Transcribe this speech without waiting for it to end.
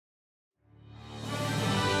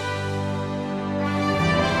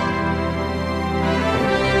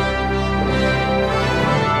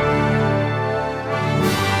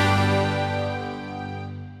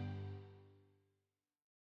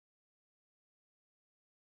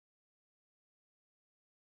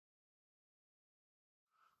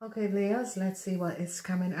Okay, Leos, let's see what is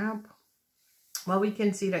coming up. Well, we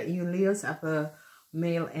can see that you Leos have a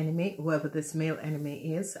male enemy, whoever this male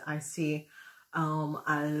enemy is. I see a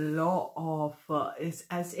lot of, it's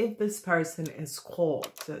as if this person is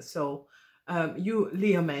caught. So you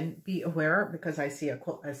Leo men, be aware, because I see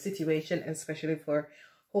a situation, especially for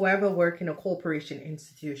whoever work in a corporation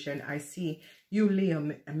institution. I see you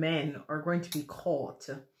Leo men are going to be caught.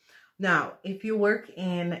 Now, if you work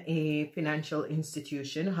in a financial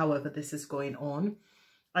institution, however this is going on,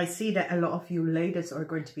 I see that a lot of you ladies are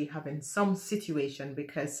going to be having some situation,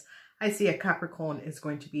 because I see a Capricorn is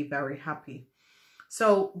going to be very happy.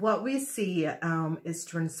 So what we see is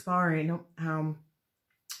transpiring.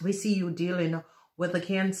 We see you dealing with the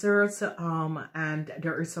Cancers, and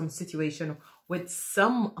there is some situation with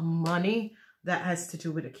some money that has to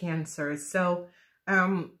do with the Cancers. So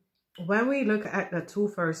when we look at the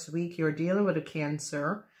first week, you're dealing with a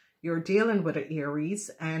Cancer, you're dealing with an Aries,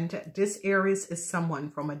 and this Aries is someone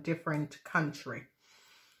from a different country.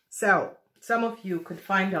 So some of you could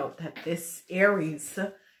find out that this Aries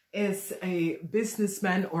is a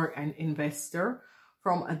businessman or an investor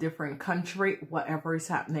from a different country. Whatever is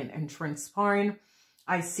happening and transpiring,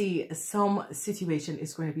 I see some situation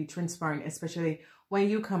is going to be transpiring, especially when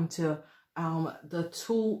you come to the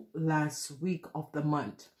 2 last week of the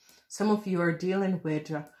month. Some of you are dealing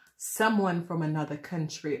with someone from another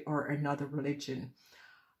country or another religion,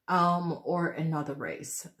 or another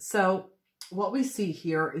race. So what we see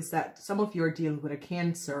here is that some of you are dealing with a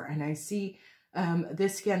Cancer, and I see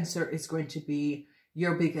this Cancer is going to be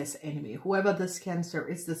your biggest enemy. Whoever this Cancer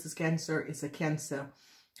is a Cancer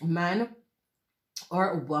man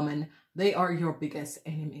or a woman. They are your biggest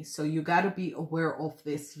enemy. So you got to be aware of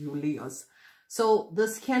this, you Leos. So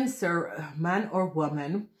this Cancer man or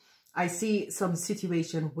woman, I see some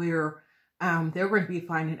situation where they're going to be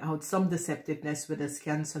finding out some deceptiveness with this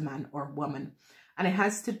Cancer man or woman. And it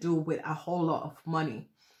has to do with a whole lot of money.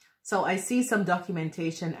 So I see some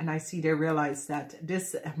documentation, and I see they realize that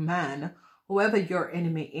this man, whoever your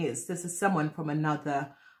enemy is, this is someone from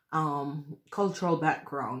another cultural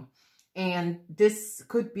background. And this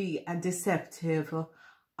could be a deceptive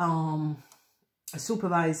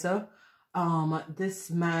supervisor. This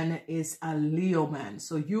man is a Leo man.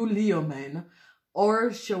 So you Leo men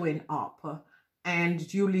are showing up,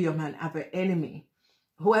 and you Leo man have an enemy.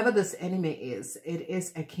 Whoever this enemy is, it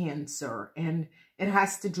is a Cancer, and it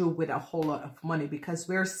has to do with a whole lot of money, because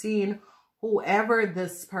we're seeing whoever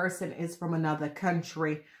this person is from another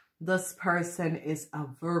country, this person is a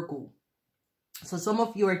Virgo. So some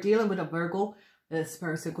of you are dealing with a Virgo. This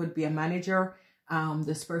person could be a manager.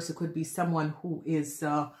 This person could be someone who is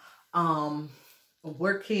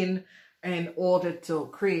working in order to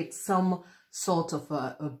create some sort of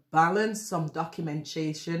a balance, some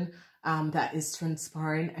documentation that is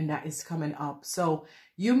transpiring and that is coming up. So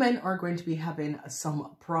you men are going to be having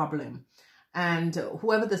some problem. And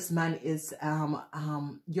whoever this man is,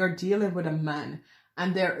 you're dealing with a man,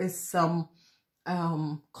 and there is some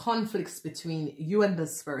conflicts between you and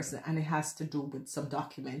this person, and it has to do with some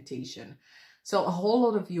documentation. So a whole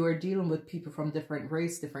lot of you are dealing with people from different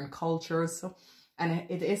race, different cultures, and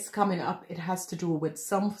it is coming up. It has to do with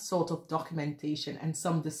some sort of documentation and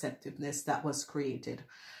some deceptiveness that was created.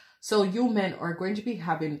 So you men are going to be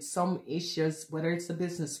having some issues, whether it's a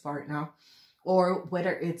business partner or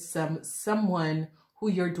whether it's someone who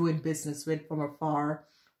you're doing business with from afar,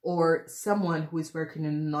 or someone who is working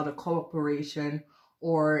in another corporation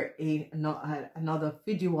or another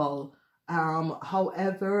fiducial.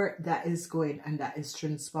 However that is going and that is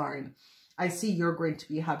transpiring, I see you're going to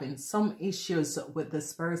be having some issues with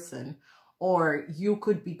this person, or you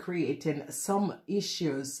could be creating some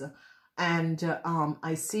issues. And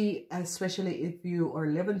I see, especially if you are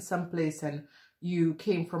living someplace and you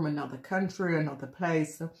came from another country, another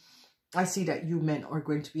place, I see that you men are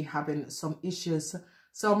going to be having some issues.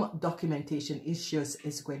 Some documentation issues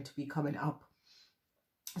is going to be coming up.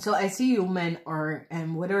 So I see you men are,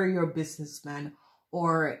 whether you're a businessman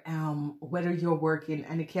or whether you're working,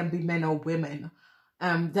 and it can be men or women,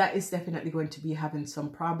 that is definitely going to be having some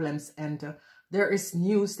problems. And there is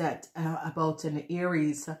news that about an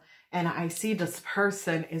Aries, and I see this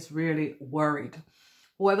person is really worried.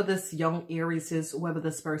 Whoever this young Aries is, whoever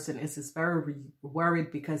this person is very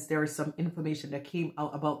worried, because there is some information that came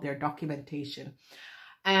out about their documentation.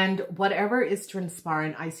 And whatever is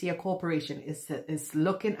transpiring, I see a corporation is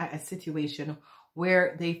looking at a situation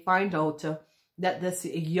where they find out that this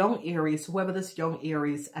young Aries, whoever this young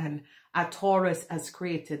Aries, and a Taurus has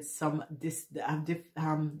created some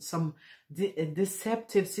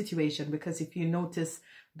deceptive situation. Because if you notice,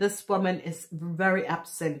 this woman is very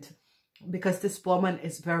absent because this woman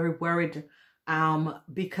is very worried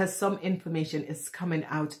because some information is coming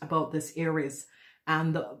out about this Aries,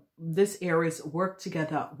 and this Aries work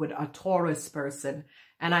together with a Taurus person,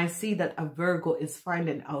 and I see that a Virgo is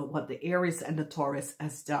finding out what the Aries and the Taurus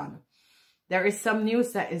has done. There is some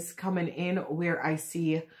news that is coming in where I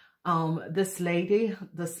see this lady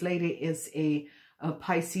is a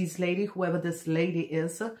Pisces lady. Whoever this lady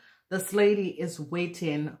is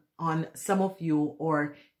waiting on some of you,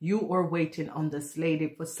 or you are waiting on this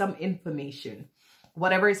lady for some information.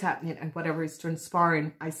 Whatever is happening and whatever is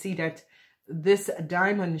transpiring, I see that this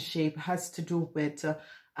diamond shape has to do with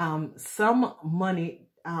some money,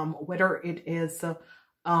 whether it is a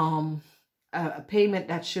payment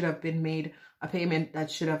that should have been made, a payment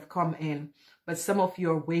that should have come in, but some of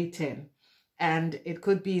you are waiting. And it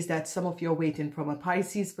could be that some of you are waiting from a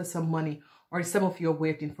Pisces for some money, or some of you are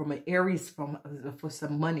waiting from an Aries for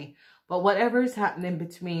some money. But whatever is happening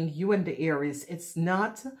between you and the Aries, it's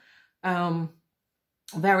not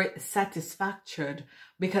very satisfactory,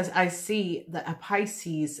 because I see that a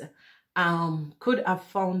Pisces could have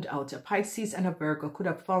found out, a Pisces and a Virgo could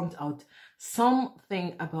have found out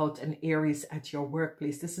something about an Aries at your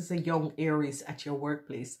workplace. This is a young Aries at your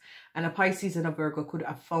workplace, and a Pisces and a Virgo could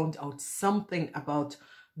have found out something about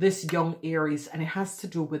this young Aries, and it has to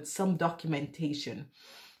do with some documentation.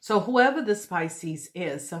 So whoever this Pisces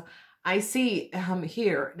is, I see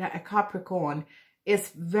here that a Capricorn is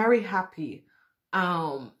very happy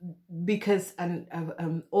because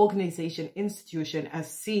an organization, institution has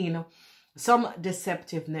seen some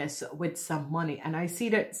deceptiveness with some money. And I see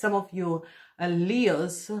that some of you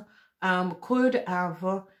Leos could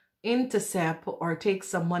have intercept or take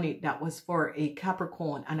some money that was for a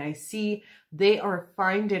Capricorn. And I see they are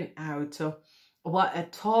finding out what a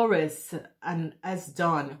Taurus has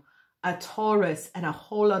done. A Taurus and a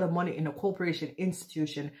whole lot of money in a corporation,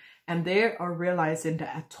 institution. And they are realizing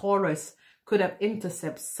that a Taurus could have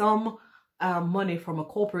intercepted some money from a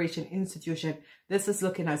corporation, institution. This is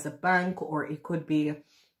looking as a bank, or it could be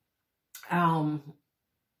some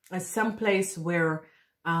place where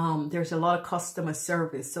there's a lot of customer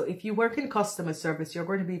service. So if you work in customer service, you're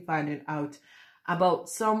going to be finding out about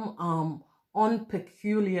some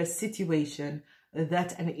unpeculiar situation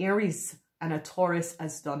that an Aries and a Taurus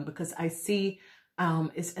has done, because I see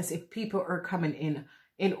it's as if people are coming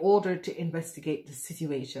in order to investigate the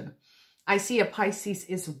situation. I see a Pisces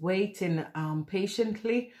is waiting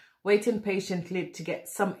patiently to get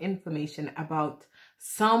some information about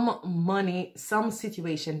some money, some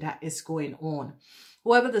situation that is going on.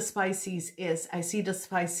 Whoever the Pisces is, I see the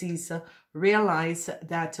Pisces realize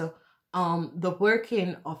that the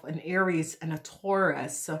working of an Aries and a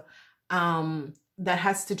Taurus that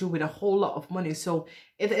has to do with a whole lot of money. So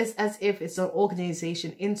it is as if it's an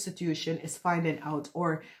organization, institution is finding out,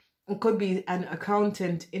 or it could be an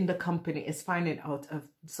accountant in the company is finding out of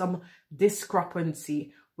some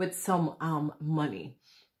discrepancy with some money.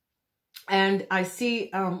 And I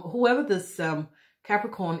see whoever this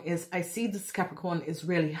Capricorn is, I see this Capricorn is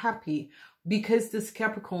really happy, because this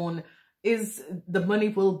Capricorn is, the money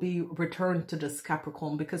will be returned to this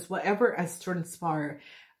Capricorn, because whatever has transpired,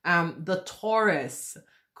 the Taurus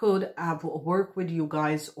could have worked with you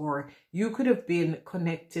guys, or you could have been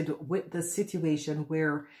connected with the situation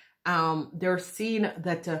where they're seeing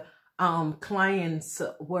that clients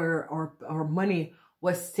were, or money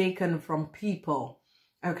was taken from people,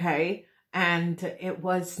 okay, and it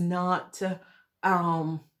was not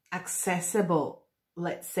accessible,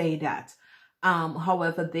 let's say that.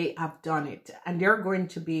 However, they have done it, and they're going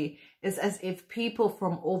to be, it's as if people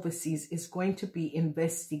from overseas is going to be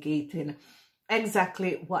investigating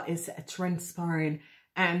exactly what is transpiring,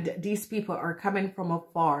 and these people are coming from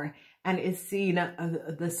afar and is seeing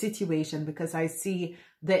the situation, because I see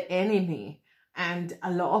the enemy, and a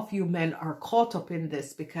lot of you men are caught up in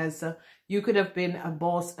this, because you could have been a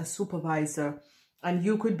boss, a supervisor, and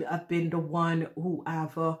you could have been the one who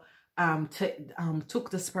have took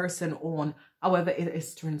this person on. However, it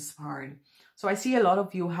is transpiring. So I see a lot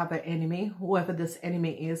of you have an enemy. Whoever this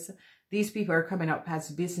enemy is, these people are coming up as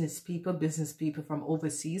business people from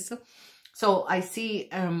overseas. So I see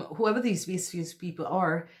whoever these business people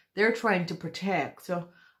are, they're trying to protect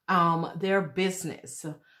their business.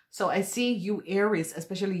 So I see you Aries,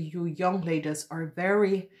 especially you young ladies, are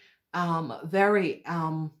very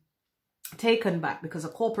taken back, because a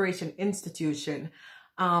corporation, institution,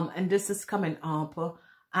 and this is coming up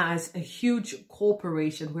as a huge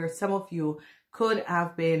corporation where some of you could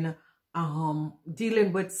have been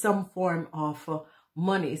dealing with some form of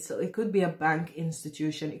money. So it could be a bank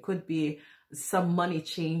institution, it could be some money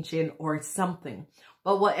changing or something.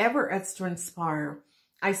 But whatever has transpired,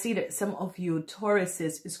 I see that some of you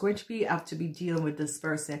Tauruses is going to have to be dealing with this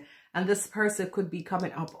person. And this person could be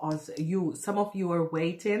coming up as you. Some of you are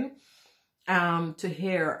waiting to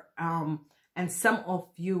hear. And some of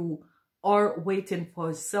you are waiting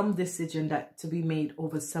for some decision that to be made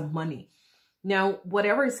over some money. Now,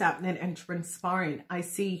 whatever is happening and transpiring, I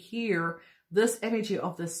see here this energy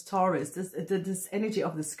of this Taurus, this energy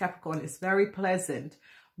of this Capricorn is very pleasant,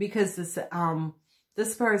 because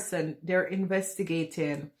this person, they're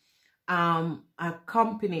investigating a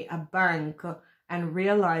company, a bank, and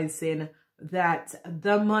realizing that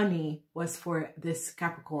the money was for this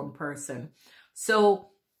Capricorn person. So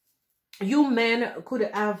you men could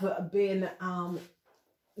have been,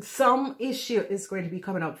 some issue is going to be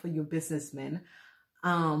coming up for you businessmen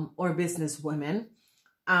or businesswomen.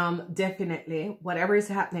 Definitely, whatever is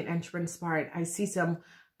happening and transpiring, I see some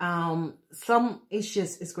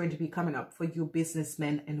issues is going to be coming up for you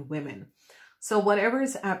businessmen and women. So whatever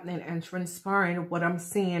is happening and transpiring, what I'm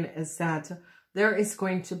seeing is that there is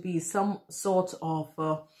going to be some sort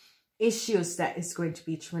of issues that is going to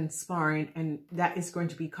be transpiring, and that is going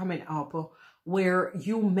to be coming up where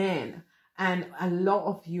you men and a lot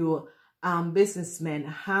of you businessmen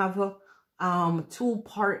have two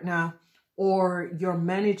partner or your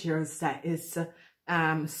managers that is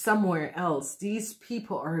somewhere else. These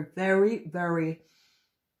people are very, very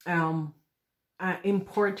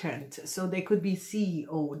important. So they could be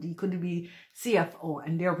CEO, they could be CFO,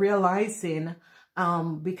 and they're realizing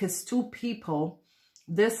because two people,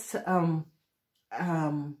 this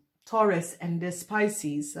Taurus and this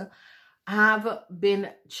Pisces, have been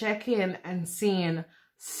checking and seeing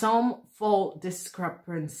some fault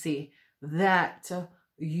discrepancy that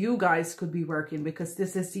you guys could be working, because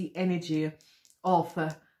this is the energy of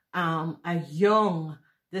a young,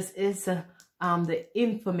 this is the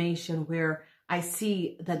information where I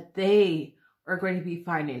see that they are going to be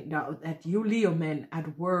finding out that you Leo men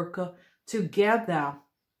at work together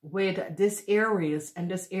with this Aries, and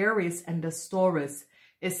this Aries and this Taurus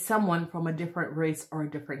is someone from a different race or a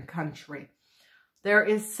different country. There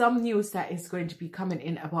is some news that is going to be coming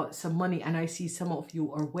in about some money, and I see some of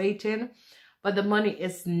you are waiting, but the money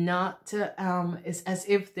is not, it's as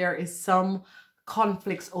if there is some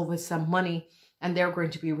conflicts over some money, and they're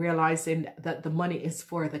going to be realizing that the money is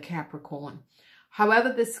for the Capricorn.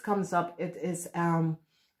 However this comes up, it is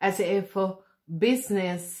as if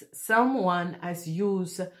business, someone has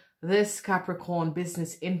used this Capricorn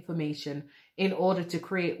business information in order to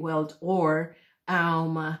create wealth, or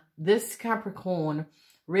this Capricorn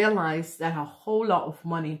realized that a whole lot of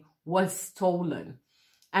money was stolen.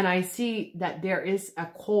 And I see that there is a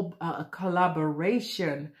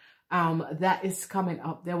collaboration that is coming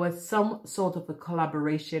up. There was some sort of a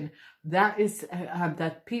collaboration that is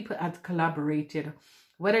that people had collaborated,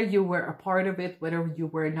 whether you were a part of it, whether you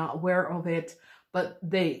were not aware of it, but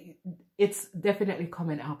it's definitely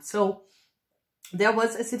coming up. So there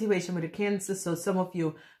was a situation with a Cancer. So some of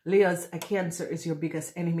you Leos, a Cancer is your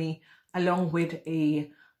biggest enemy, along with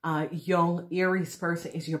a young Aries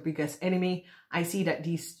person is your biggest enemy. I see that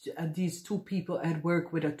these two people had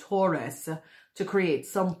worked with a Taurus to create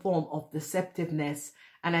some form of deceptiveness.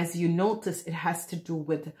 And as you notice, it has to do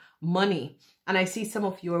with money. And I see some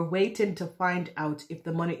of you are waiting to find out if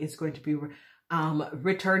the money is going to be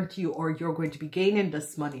returned to you, or you're going to be gaining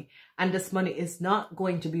this money. And this money is not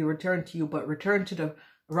going to be returned to you, but returned to the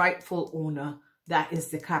rightful owner, that is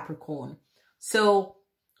the Capricorn. So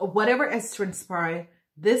whatever has transpired,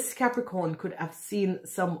 this Capricorn could have seen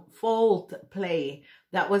some fault play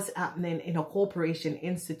that was happening in a corporation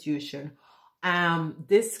institution.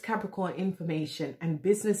 This Capricorn information and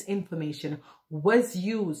business information was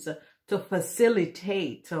used to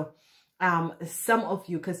facilitate some of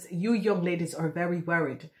you, because you young ladies are very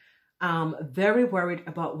worried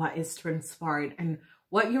about what is transpired. And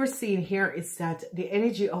what you're seeing here is that the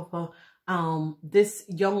energy of this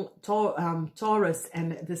young Taurus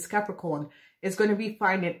and this Capricorn is going to be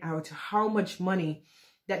finding out how much money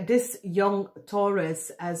that this young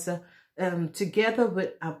Taurus has together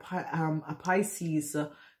with a Pisces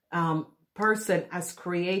person has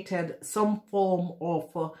created some form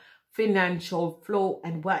of financial flow.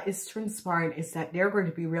 And what is transpiring is that they're going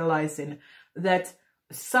to be realizing that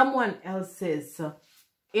someone else's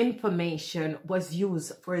information was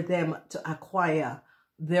used for them to acquire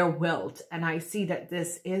their wealth. And I see that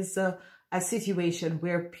this is a situation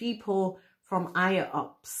where people from higher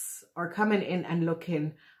ups are coming in and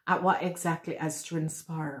looking at what exactly has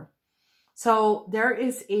transpired. So there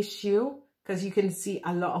is issue, because you can see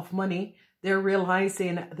a lot of money. They're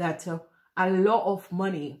realizing that a lot of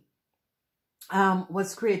money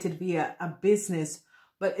was created via a business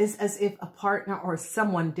but it's as if a partner or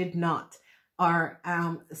someone did not, or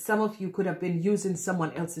some of you could have been using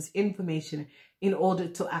someone else's information in order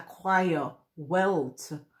to acquire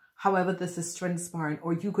wealth. However, this is transpiring,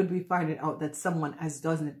 or you could be finding out that someone has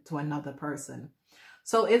done it to another person.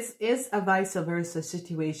 So it's a vice versa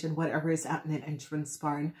situation, whatever is happening and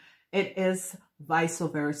transpiring. It is vice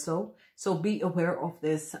versa. So be aware of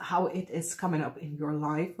this, how it is coming up in your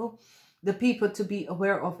life. The people to be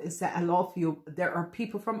aware of is that a lot of you, there are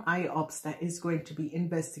people from higher ups that is going to be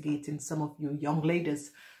investigating some of you young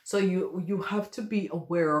ladies. So you have to be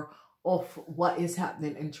aware of what is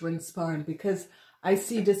happening and transpiring, because I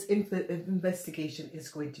see this investigation is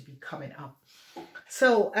going to be coming up.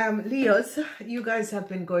 So Leos, you guys have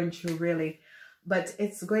been going through really, but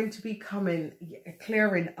it's going to be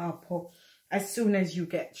clearing up as soon as you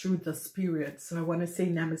get through this period. So I want to say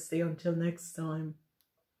namaste until next time.